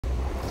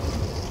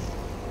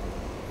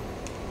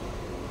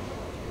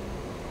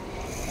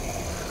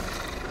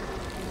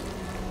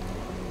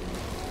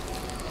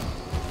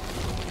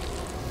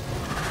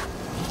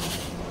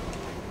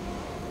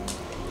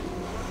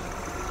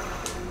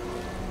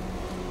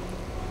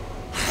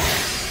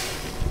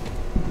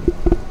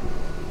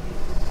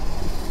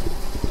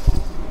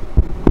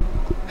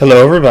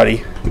Hello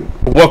everybody,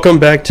 welcome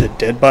back to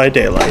Dead by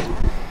Daylight.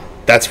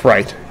 That's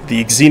right,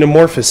 the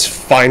Xenomorph is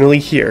finally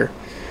here,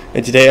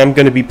 and today I'm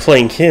going to be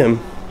playing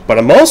him, but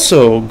I'm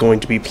also going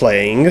to be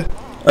playing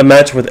a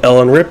match with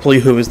Ellen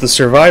Ripley, who is the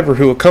survivor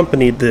who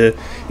accompanied the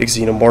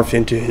Xenomorph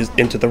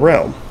into the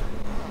realm.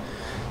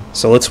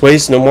 So let's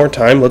waste no more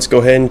time, let's go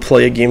ahead and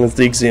play a game with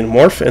the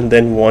Xenomorph, and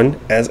then one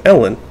as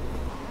Ellen.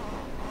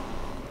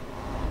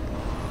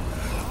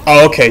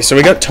 Oh, okay, so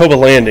we got Toba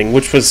Landing,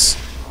 which was...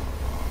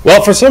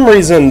 Well, for some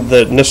reason,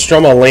 the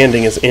Nostromo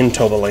Landing is in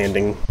Toba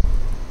Landing.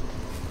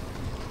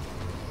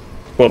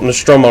 Well,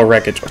 Nostromo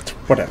Wreckage,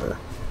 whatever.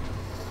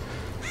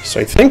 So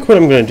I think what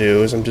I'm going to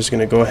do is I'm just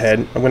going to go ahead,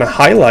 I'm going to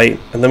highlight,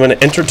 and then I'm going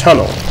to enter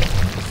tunnel.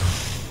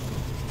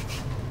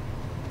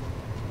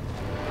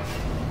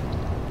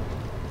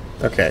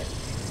 Okay.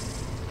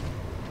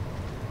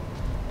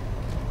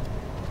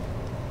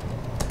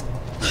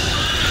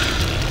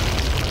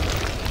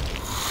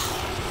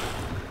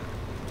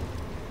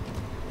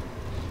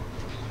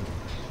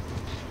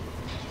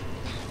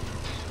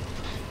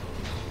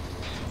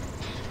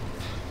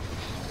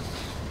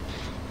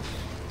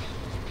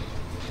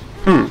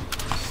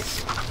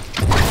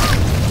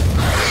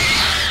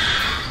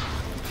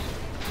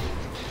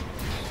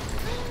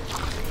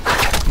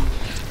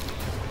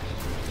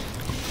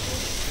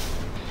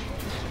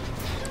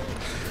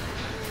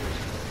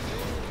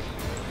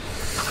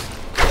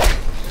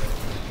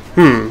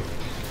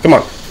 Come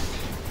on.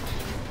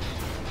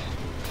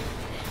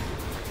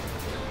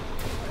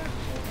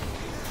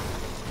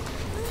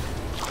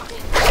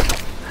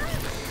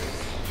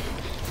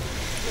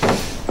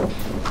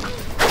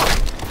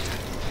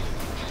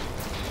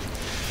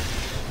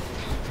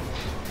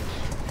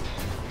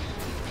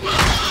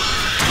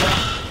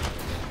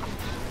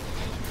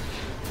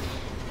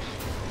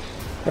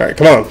 Alright,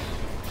 come on.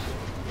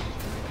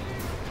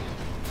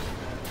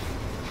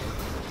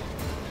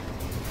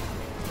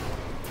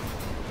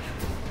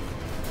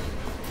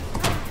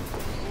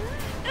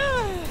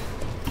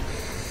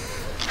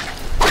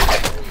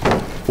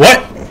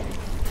 What?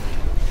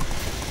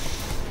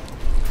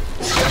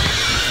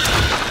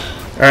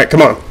 Alright,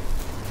 come on.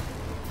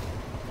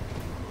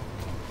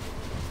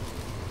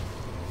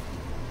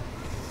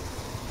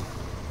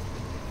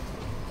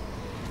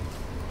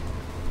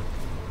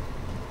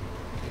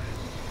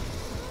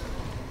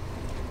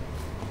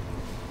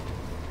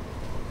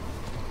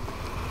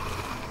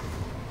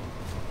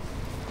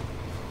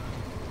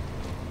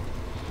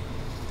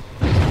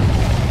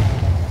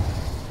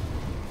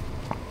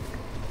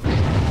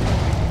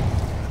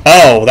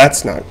 Oh,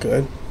 that's not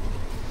good.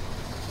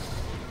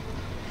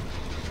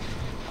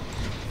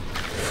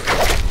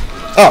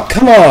 Oh,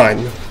 come on!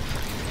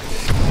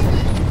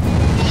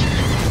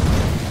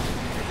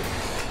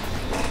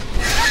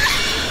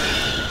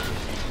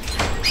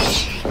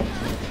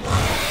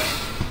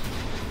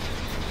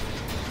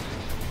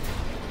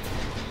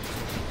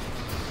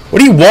 What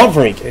do you want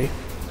from me, Kate?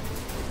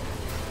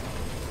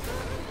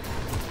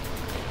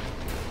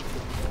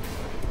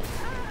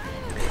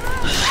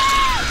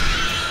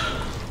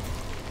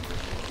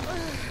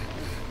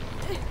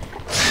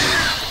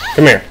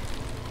 Come here.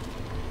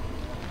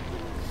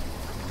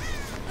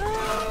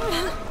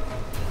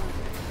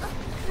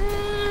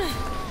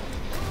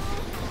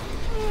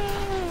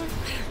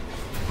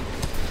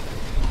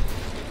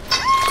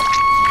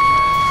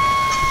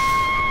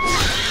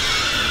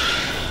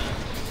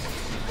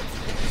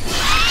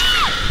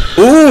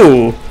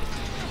 Ooh.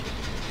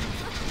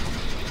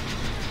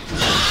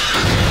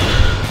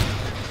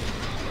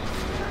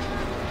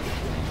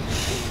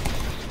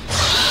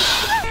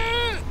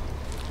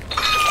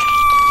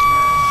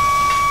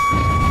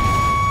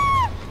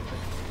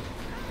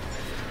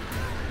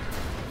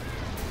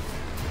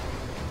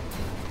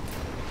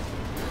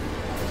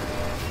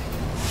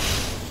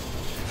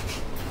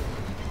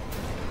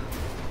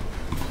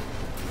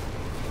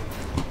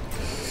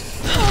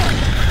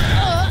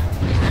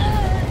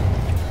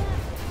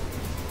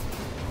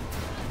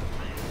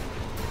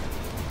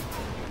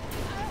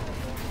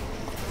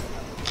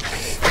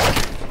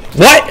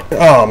 What?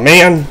 Oh,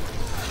 man.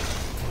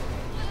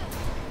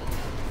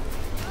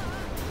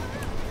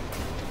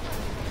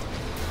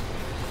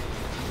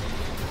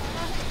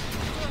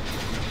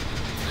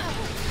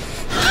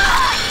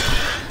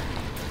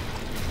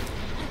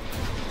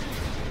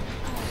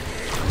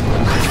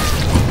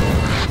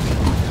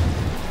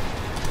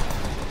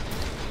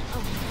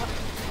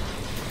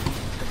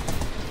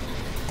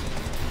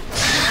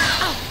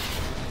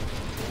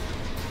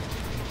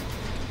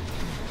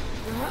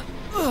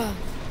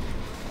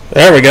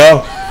 There we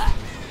go.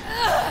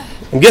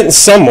 I'm getting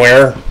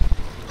somewhere.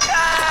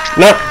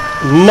 Not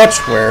much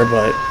where,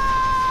 but...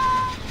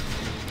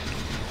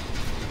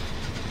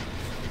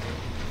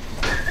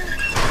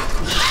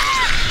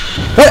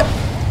 What?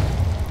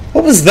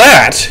 What was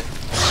that?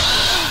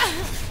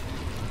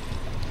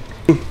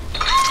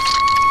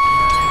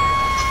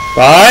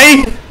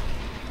 Bye?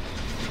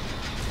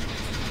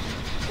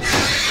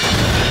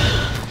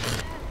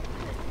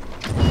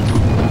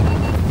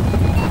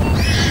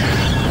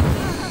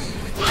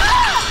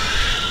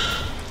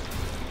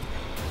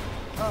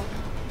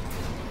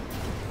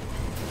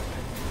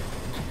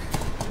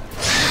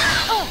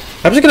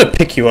 I'm just gonna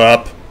pick you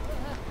up.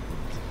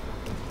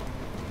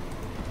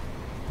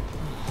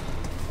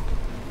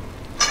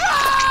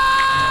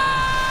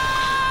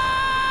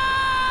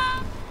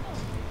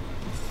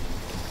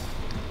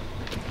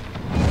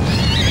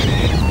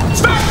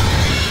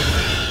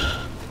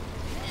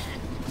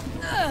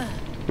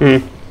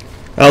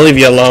 I'll leave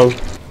you alone.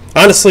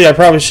 Honestly, I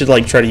probably should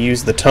like try to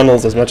use the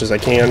tunnels as much as I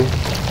can.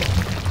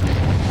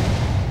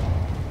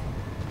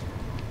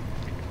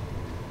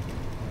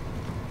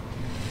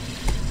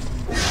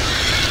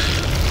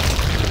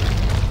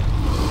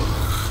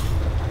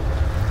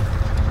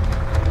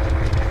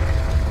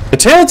 The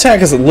tail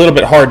attack is a little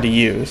bit hard to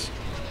use.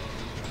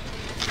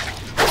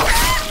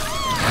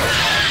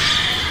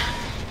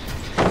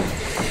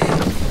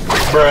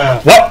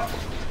 Bruh. What?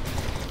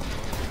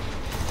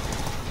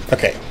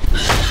 Okay.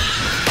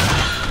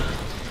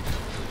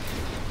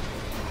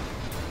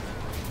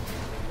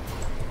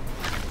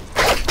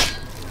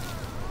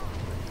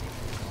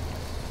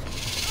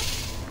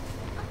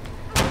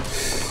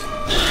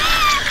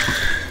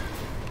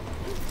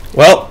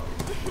 Well,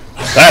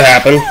 that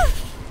happened.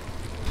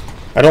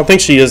 I don't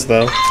think she is,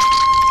 though.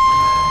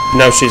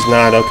 No, she's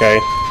not. Okay.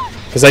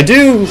 Because I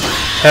do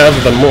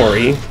have the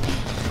Mori.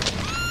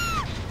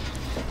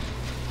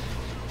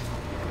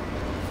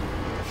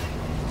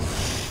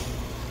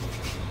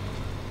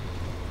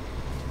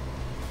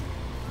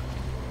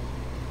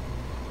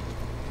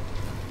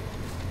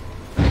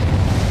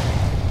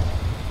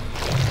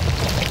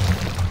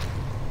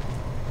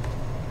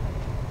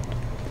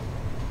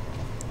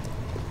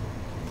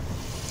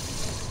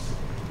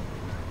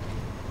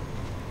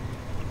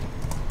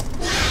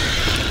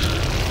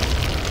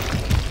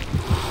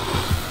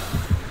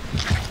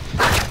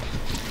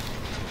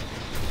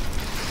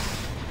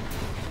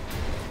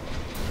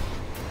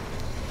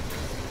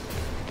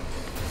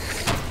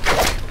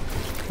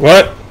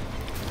 What?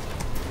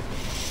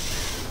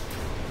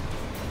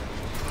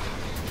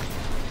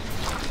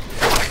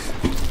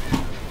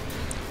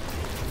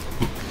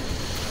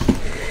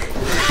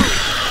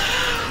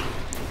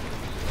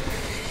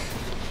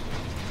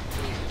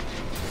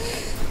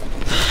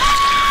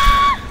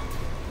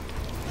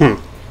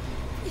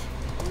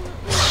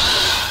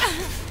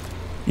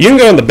 You can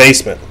go in the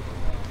basement.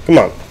 Come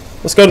on.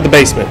 Let's go to the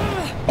basement.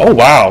 Oh,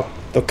 wow.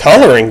 The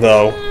coloring,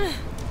 though.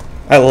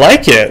 I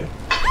like it.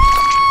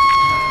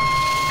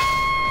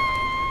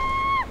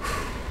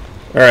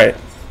 Alright.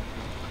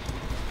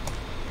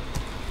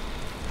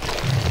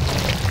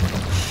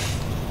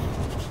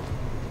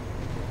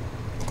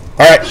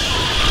 Alright.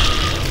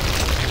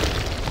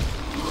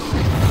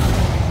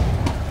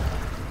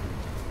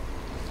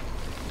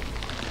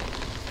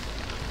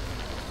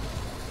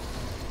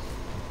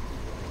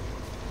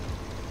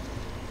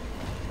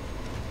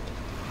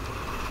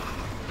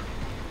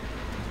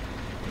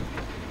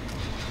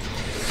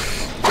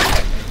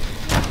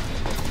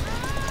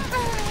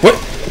 What?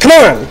 Come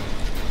on!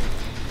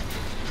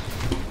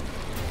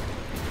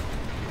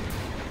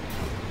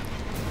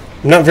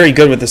 I'm not very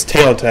good with this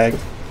tail tag.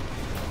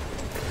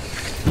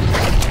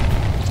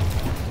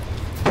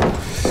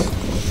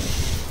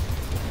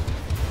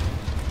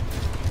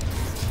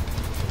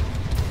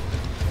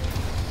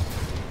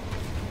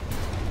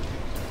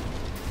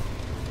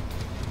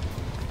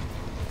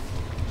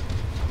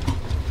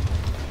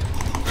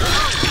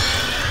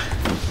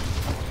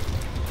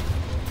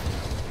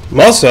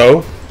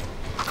 Also,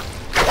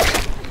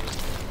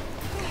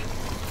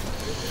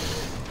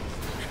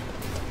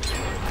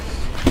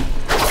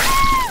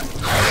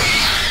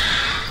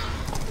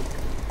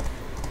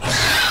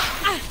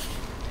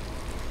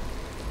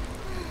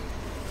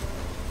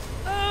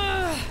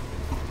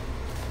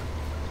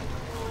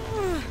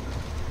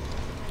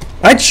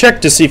 I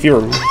checked to see if you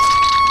were...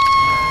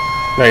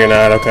 No, you're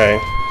not. Okay.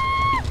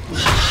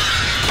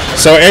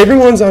 So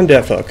everyone's on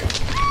Death Hook.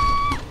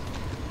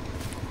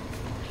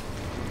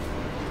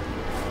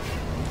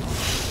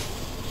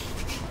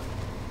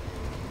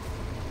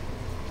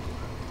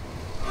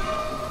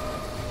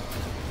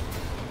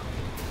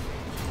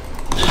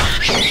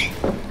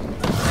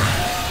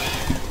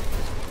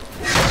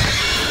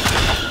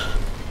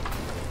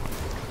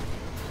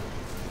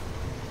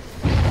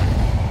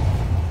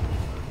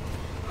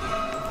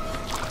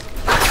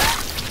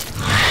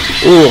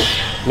 Ooh,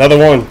 another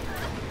one.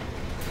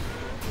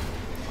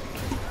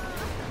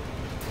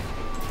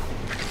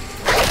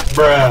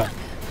 Bruh.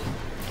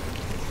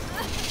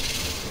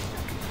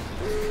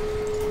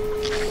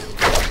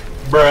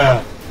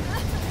 Bruh.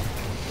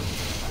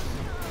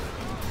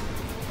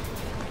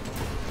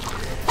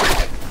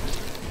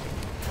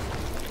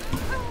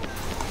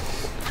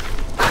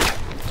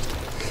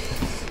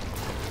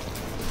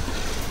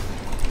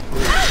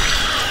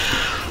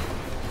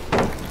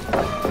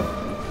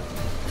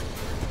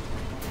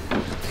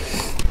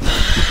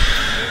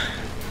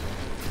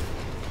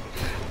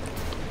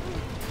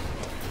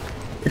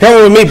 You're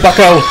coming with me,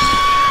 bucko!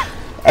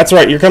 That's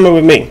right, you're coming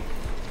with me.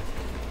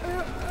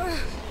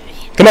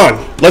 Come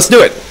on, let's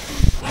do it!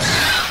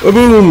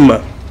 Boom!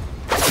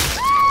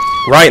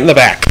 Right in the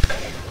back.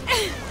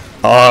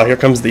 Oh, here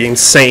comes the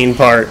insane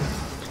part.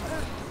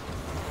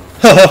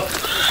 Haha.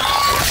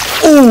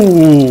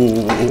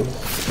 Ooh.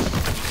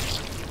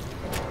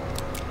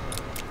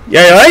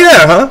 Yeah, you like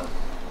that, huh?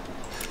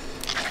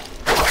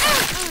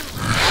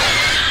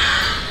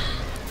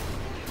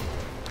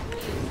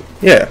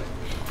 Yeah.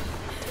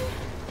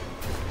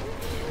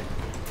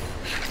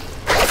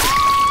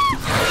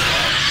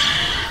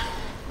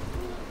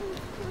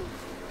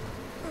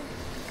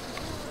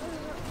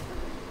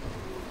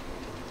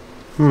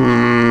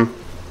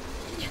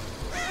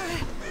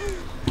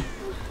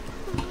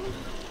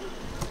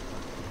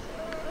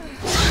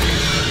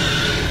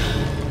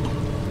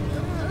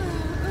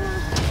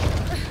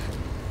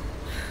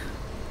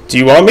 Do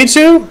you want me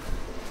to?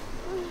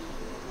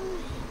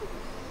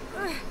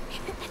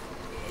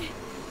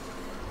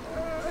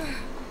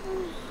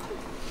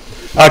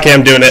 Okay,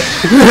 I'm doing it.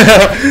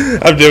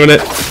 I'm doing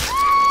it.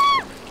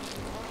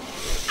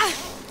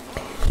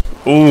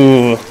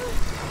 Ooh.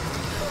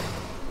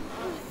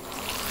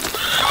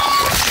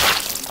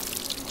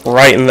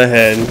 Right in the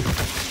head.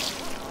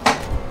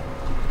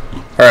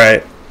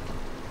 Alright.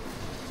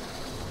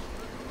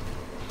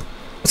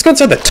 Let's go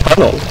inside the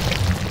tunnel.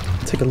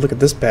 Take a look at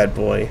this bad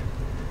boy.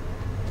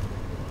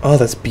 Oh,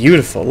 that's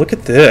beautiful. Look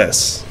at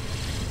this.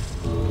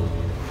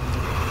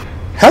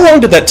 How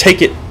long did that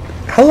take it?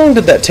 How long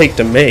did that take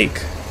to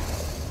make?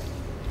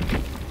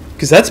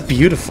 Because that's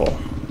beautiful.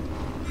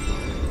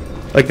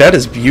 Like, that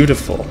is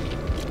beautiful.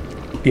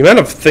 The amount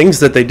of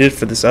things that they did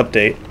for this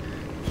update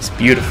is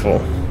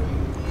beautiful.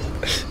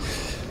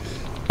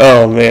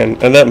 Oh, man.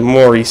 And that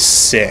Mori's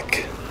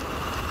sick.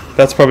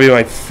 That's probably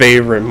my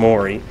favorite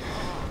Mori.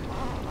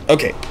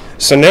 Okay.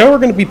 So now we're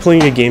going to be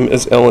playing a game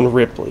as Ellen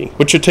Ripley,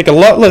 which should take a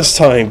lot less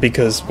time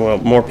because, well,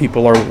 more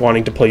people are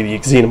wanting to play the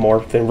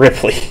Xenomorph than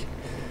Ripley.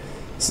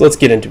 So let's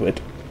get into it.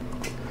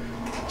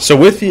 So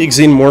with the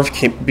Xenomorph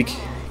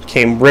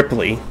came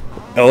Ripley,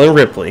 Ellen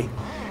Ripley,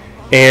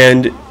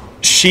 and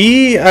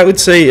she, I would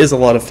say, is a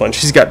lot of fun.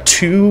 She's got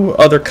two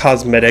other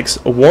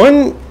cosmetics.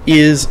 One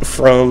is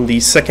from the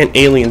second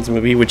Aliens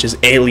movie, which is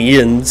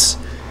Aliens,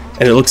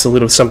 and it looks a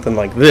little something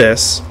like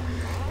this.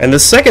 And the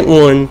second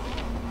one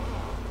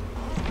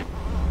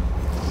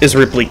is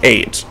Ripley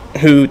 8,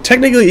 who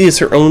technically is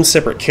her own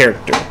separate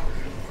character,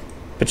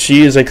 but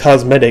she is a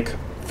cosmetic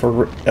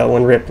for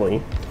Ellen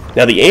Ripley.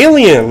 Now the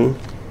alien,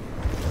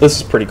 this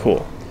is pretty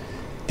cool.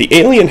 The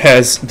alien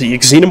has the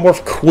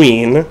Xenomorph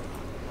Queen,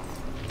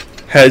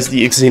 has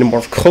the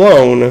Xenomorph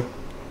Clone,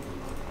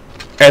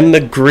 and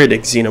the Grid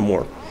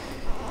Xenomorph.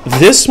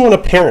 This one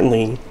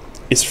apparently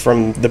is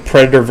from the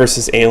Predator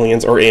vs.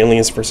 Aliens, or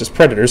Aliens vs.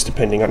 Predators,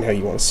 depending on how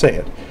you want to say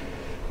it.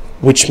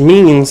 Which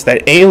means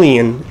that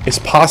Alien is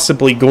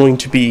possibly going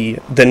to be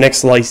the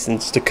next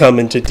license to come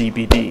into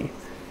DBD.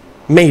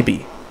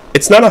 Maybe.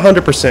 It's not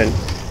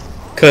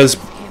 100%, because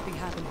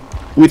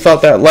we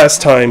thought that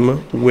last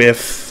time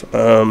with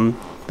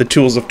the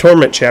Tools of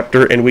Torment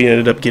chapter, and we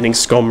ended up getting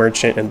Skull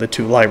Merchant and the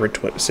two Lyra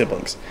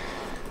siblings.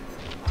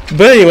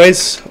 But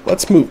anyways,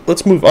 let's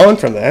move on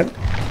from that,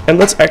 and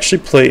let's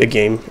actually play a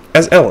game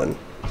as Ellen.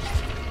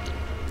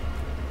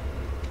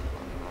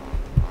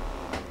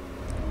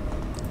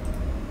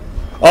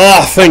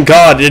 Oh, thank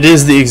God, it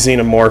is the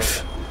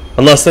Xenomorph.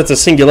 Unless that's a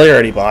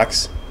singularity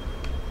box.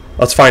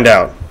 Let's find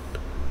out.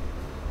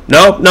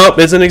 Nope,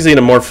 it's an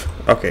Xenomorph.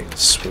 Okay,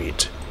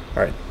 sweet.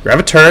 Alright, grab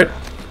a turret.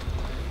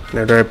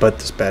 Now do I put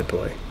this bad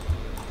boy?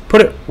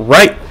 Put it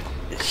right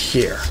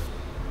here.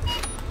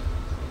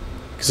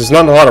 Because there's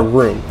not a lot of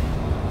room.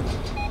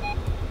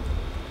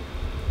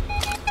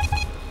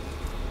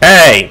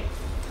 Hey!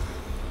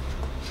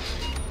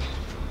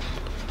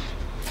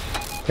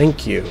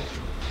 Thank you.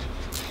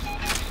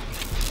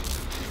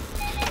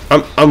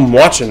 I'm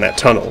watching that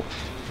tunnel.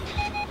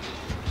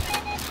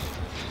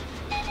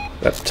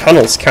 That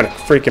tunnel's kind of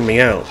freaking me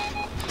out.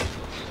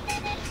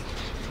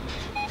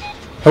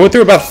 I went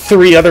through about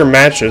 3 other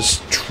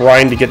matches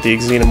trying to get the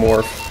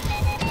Xenomorph.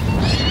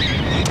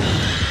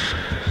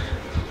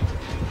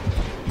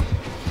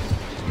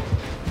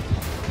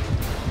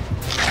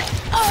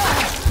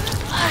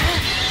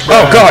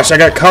 Oh gosh, I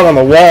got caught on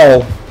the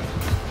wall.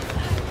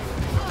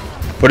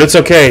 But it's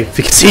okay,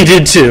 because he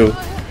did too.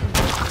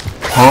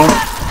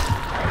 Huh?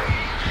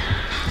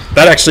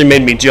 That actually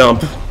made me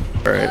jump.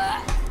 Alright.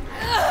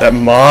 That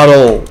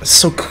model is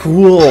so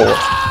cool.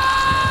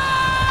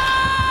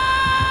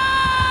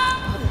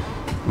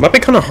 It might be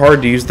kind of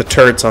hard to use the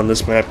turrets on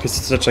this map because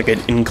it's such like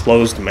an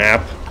enclosed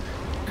map.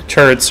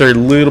 Turrets are a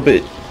little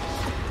bit...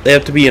 They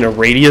have to be in a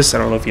radius. I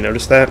don't know if you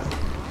noticed that.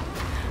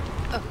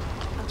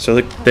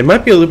 So they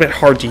might be a little bit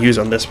hard to use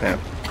on this map.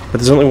 But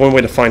there's only one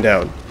way to find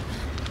out.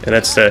 And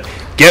that's to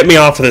get me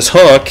off of this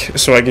hook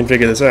so I can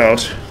figure this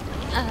out.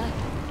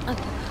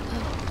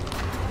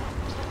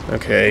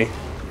 Okay.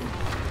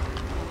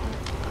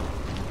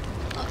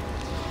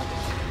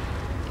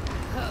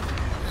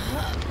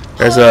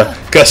 There's a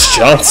Gus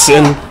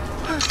Johnson.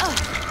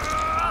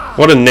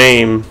 What a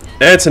name.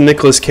 That's a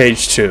Nicolas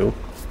Cage too.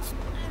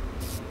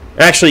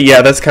 Actually,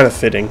 yeah, that's kind of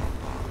fitting.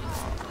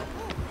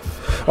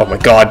 Oh my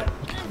God.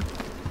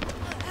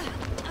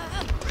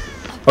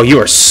 Oh, you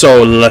are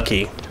so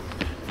lucky.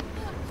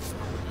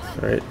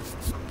 Alright.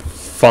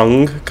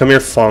 Fung. Come here,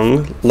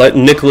 Fung. Let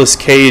Nicolas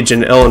Cage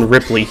and Ellen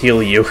Ripley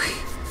heal you.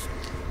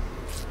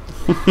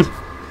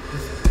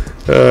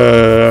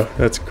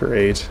 That's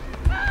great.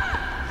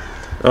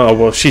 Oh,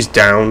 well, she's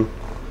down.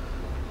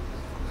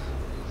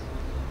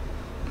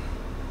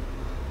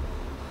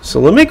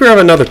 So let me grab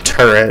another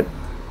turret.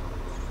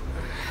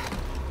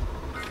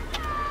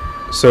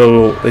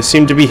 So they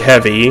seem to be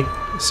heavy.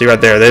 See right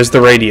there, there's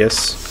the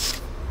radius.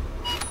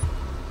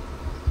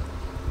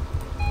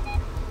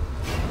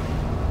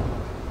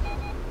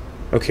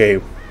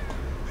 Okay.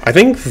 I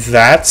think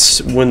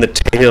that's when the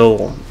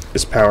tail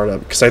is powered up,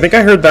 because I think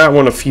I heard that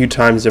one a few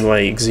times in my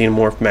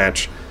Xenomorph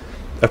match.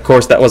 Of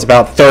course, that was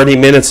about 30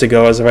 minutes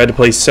ago, as I've had to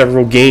play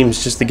several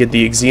games just to get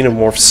the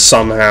Xenomorph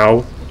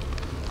somehow.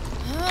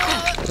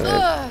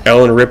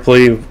 Ellen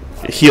Ripley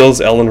heals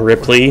Ellen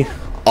Ripley.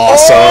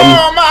 Awesome.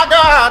 Oh my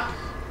god!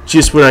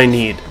 Just what I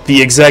need.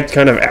 The exact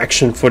kind of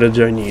action footage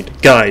I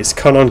need. Guys,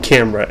 cut on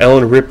camera.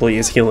 Ellen Ripley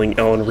is healing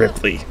Ellen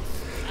Ripley.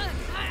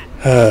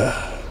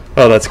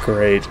 Oh, that's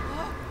great.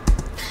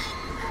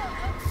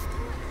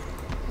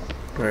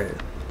 Alright.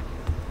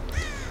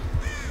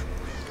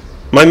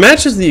 My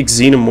match as the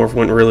Xenomorph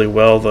went really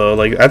well, though.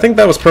 Like, I think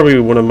that was probably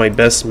one of my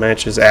best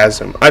matches as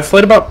him. I've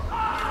played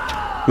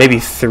about maybe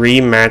 3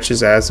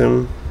 matches as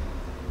him.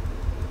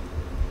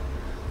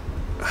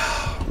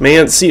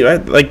 Man, see, I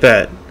like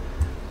that.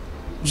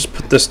 Just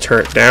put this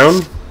turret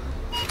down.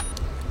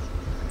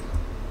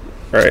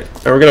 Alright,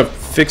 now we're gonna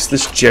fix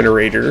this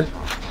generator.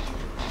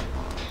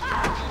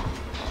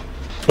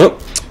 Oh,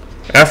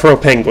 Afro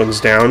Penguin's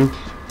down.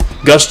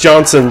 Gus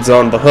Johnson's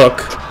on the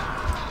hook.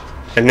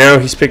 And now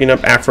he's picking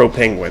up Afro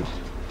Penguin.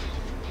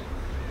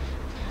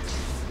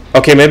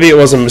 Okay, maybe it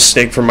was a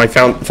mistake for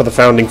the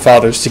Founding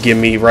Fathers to give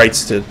me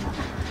rights to...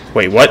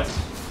 Wait, what?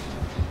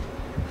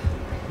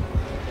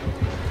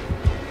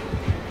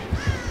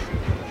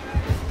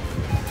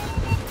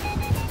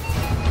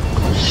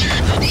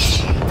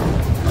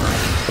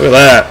 Look at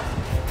that.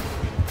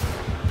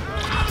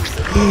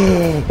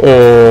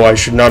 Oh, I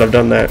should not have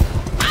done that.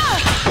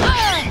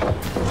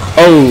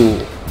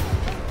 Oh.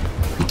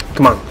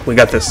 Come on, we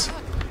got this.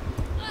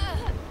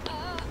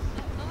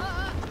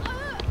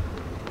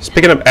 He's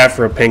picking up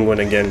Afro Penguin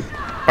again.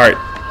 Alright,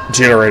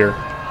 generator.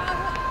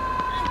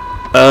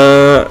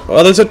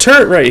 Well, there's a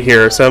turret right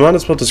here, so I might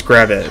as well just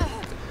grab it.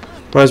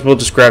 Might as well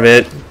just grab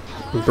it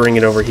and bring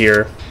it over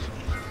here.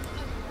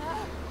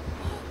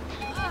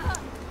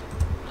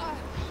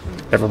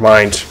 Never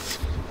mind.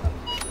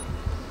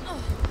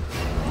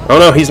 Oh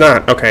no, he's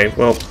not. Okay,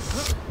 well,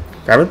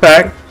 grab it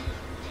back.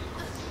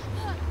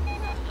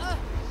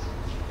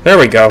 There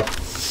we go.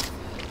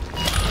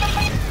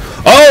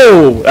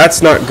 Oh,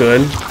 that's not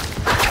good.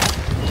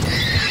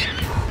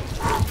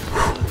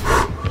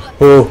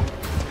 Oh.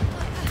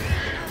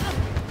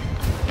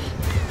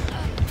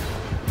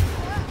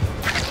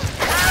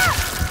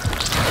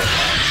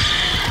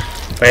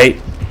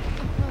 Wait.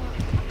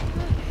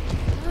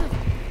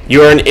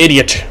 You are an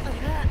idiot.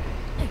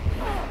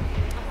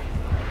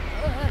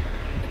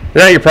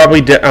 Now you're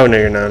probably dead. Oh, no,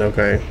 you're not.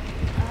 Okay.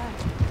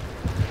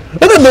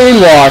 Oh, the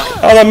moonwalk.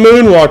 Oh, the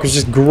moonwalk was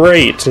just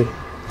great.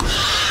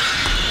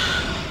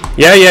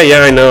 Yeah,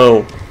 I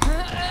know.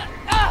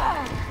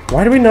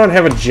 Why do we not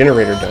have a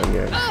generator done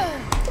yet?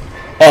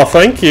 Oh,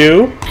 thank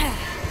you.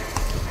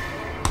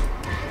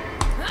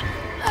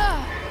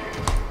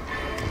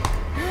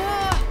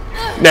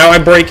 Now I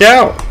break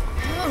out.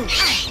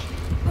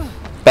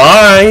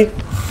 Bye.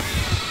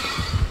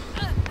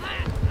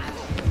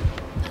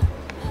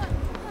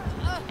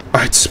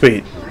 Alright,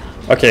 sweet.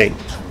 Okay.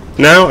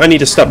 Now I need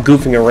to stop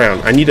goofing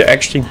around. I need to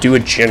actually do a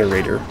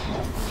generator.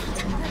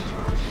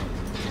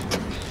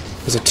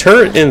 There's a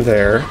turret in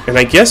there, and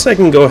I guess I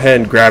can go ahead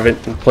and grab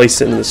it and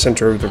place it in the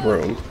center of the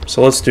room.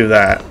 So let's do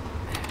that.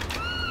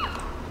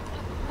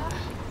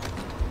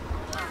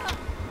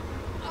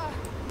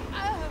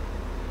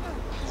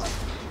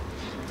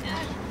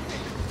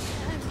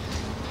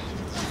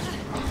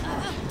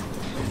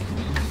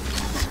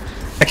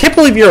 I can't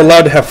believe you're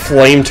allowed to have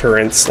flame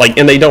turrets, like,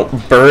 and they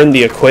don't burn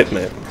the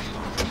equipment.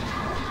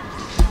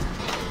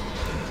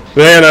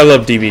 Man, I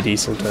love DBD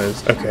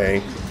sometimes.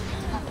 Okay.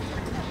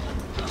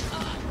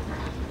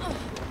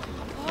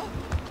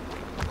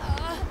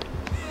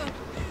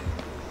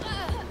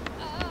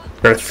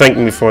 Better thank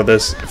me for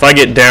this. If I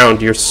get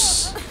downed, you're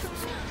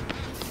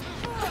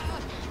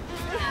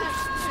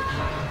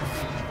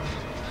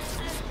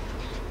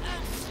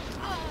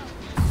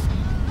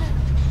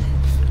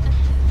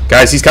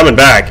Guys, he's coming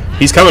back.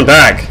 He's coming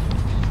back.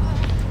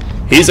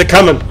 He's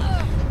a-coming.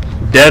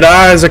 Dead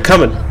eyes are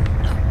coming.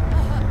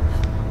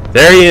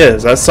 There he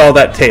is. I saw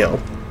that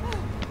tail.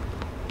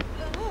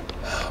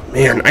 Oh,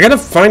 man, I gotta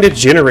find a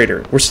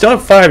generator. We're still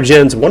at 5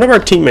 gens. One of our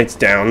teammates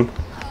down.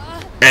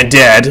 And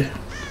dead.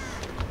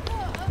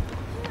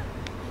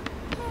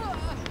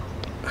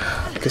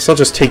 Guess I'll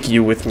just take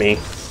you with me.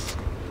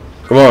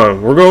 Come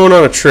on, we're going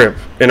on a trip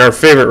in our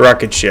favorite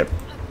rocket ship.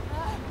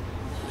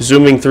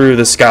 Zooming through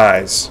the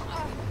skies.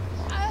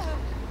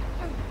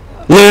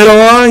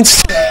 Little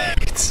Einstein.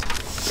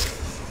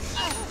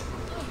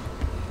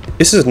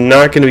 This is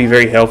not going to be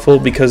very helpful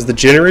because the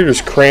generator's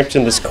cramped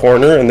in this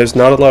corner and there's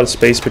not a lot of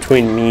space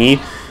between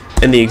me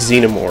and the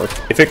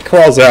xenomorph. If it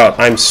crawls out,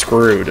 I'm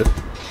screwed.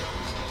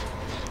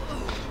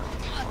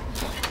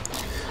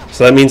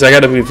 So that means I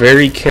gotta be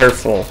very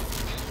careful.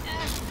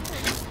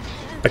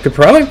 I could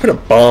probably put a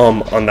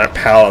bomb on that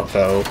pallet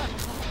though.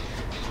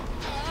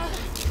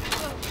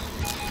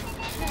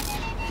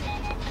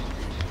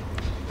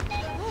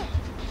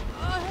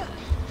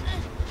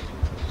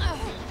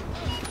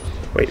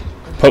 Wait,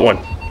 put one.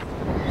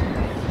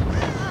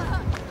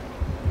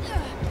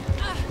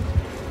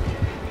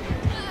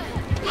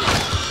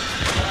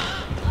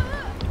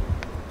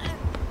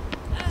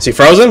 Is he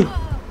frozen?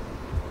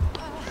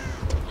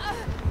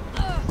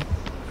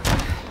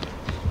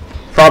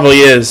 Probably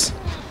is.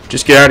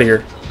 Just get out of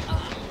here.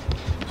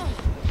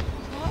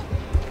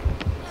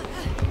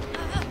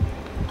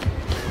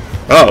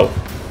 Oh.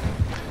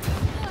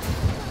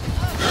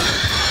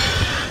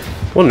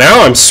 Well,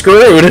 now I'm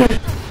screwed.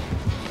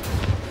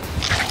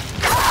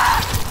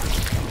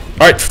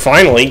 Alright,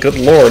 finally. Good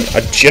lord.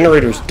 A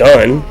generator's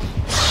done.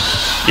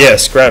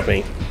 Yes, grab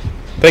me.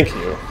 Thank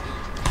you.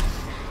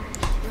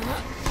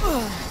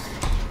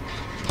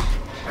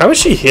 How is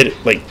she hit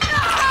it? Like,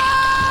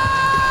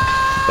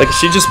 is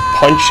she just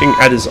punching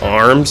at his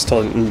arms to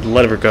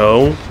let her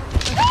go?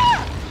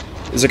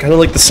 Is it kind of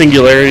like the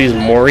Singularity's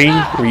Mori,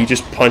 where you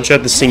just punch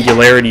at the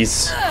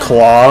Singularity's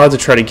claw to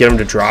try to get him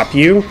to drop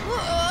you?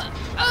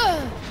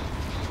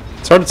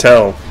 It's hard to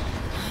tell.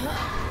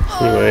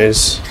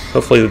 Anyways,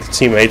 hopefully the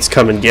teammates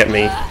come and get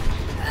me.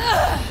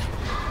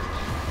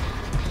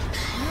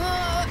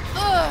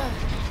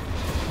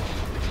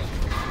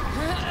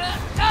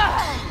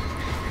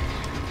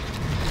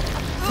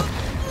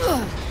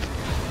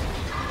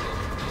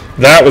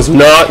 That was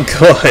not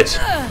good.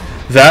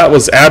 That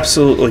was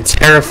absolutely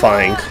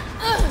terrifying.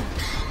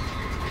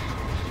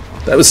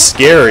 That was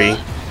scary.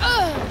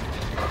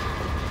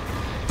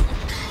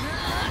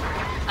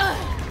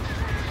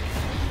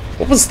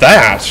 What was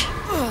that?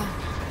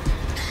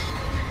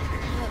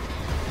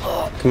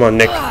 Come on,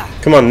 Nick.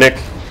 Come on, Nick.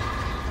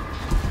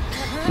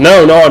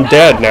 No, I'm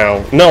dead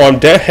now. No, I'm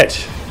dead.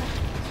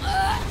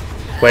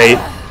 Wait.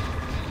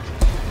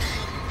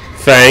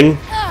 Fang,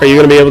 are you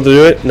going to be able to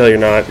do it? No, you're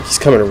not. He's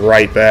coming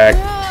right back.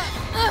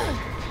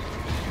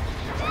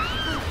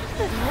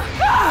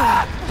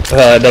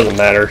 It doesn't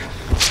matter.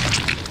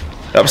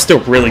 That was still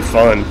really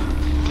fun.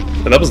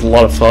 That was a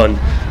lot of fun.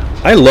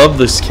 I love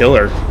this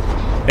killer.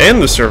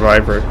 And the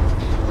survivor.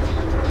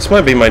 This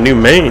might be my new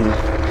main.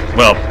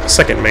 Well,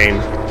 second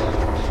main.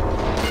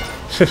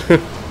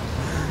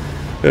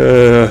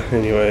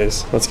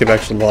 Anyways, let's get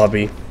back to the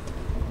lobby.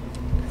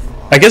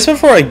 I guess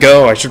before I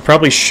go, I should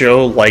probably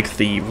show, like,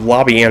 the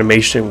lobby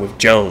animation with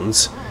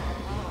Jones.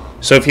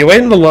 So if you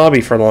wait in the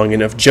lobby for long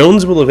enough,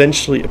 Jones will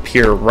eventually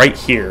appear right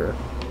here.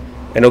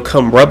 And he'll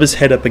come rub his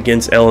head up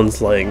against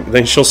Ellen's leg.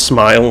 Then she'll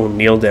smile and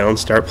kneel down and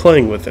start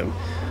playing with him.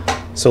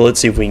 So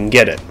let's see if we can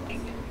get it.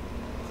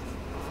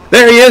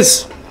 There he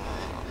is!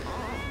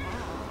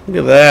 Look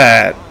at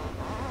that.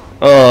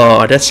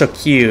 Oh, that's so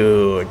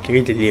cute. Look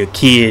at the little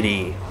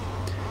kitty.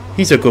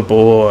 He's a good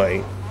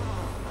boy.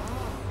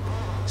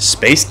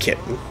 Space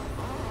kitten.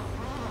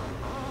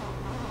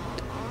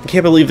 I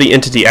can't believe the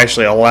entity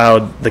actually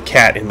allowed the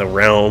cat in the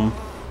realm.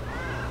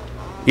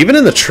 Even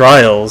in the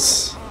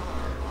trials.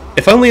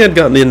 If only I'd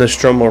gotten the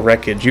Nostromo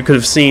wreckage, you could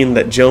have seen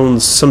that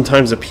Jones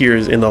sometimes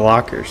appears in the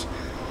lockers.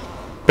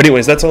 But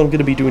anyways, that's all I'm going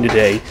to be doing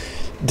today.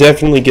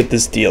 Definitely get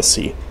this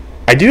DLC.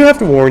 I do have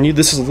to warn you,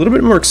 this is a little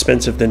bit more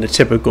expensive than the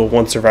typical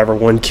One Survivor,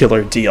 One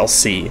Killer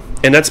DLC.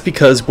 And that's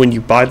because when you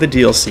buy the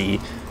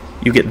DLC,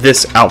 you get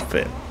this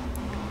outfit.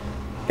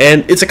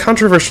 And it's a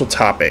controversial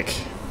topic.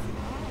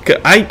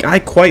 I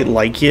quite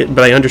like it,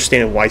 but I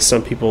understand why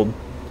some people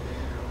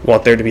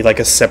want there to be like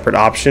a separate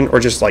option, or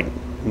just like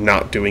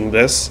not doing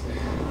this.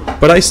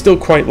 But I still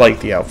quite like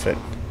the outfit.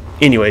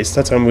 Anyways,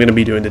 that's what I'm going to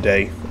be doing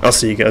today. I'll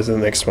see you guys in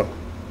the next one.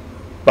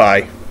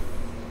 Bye.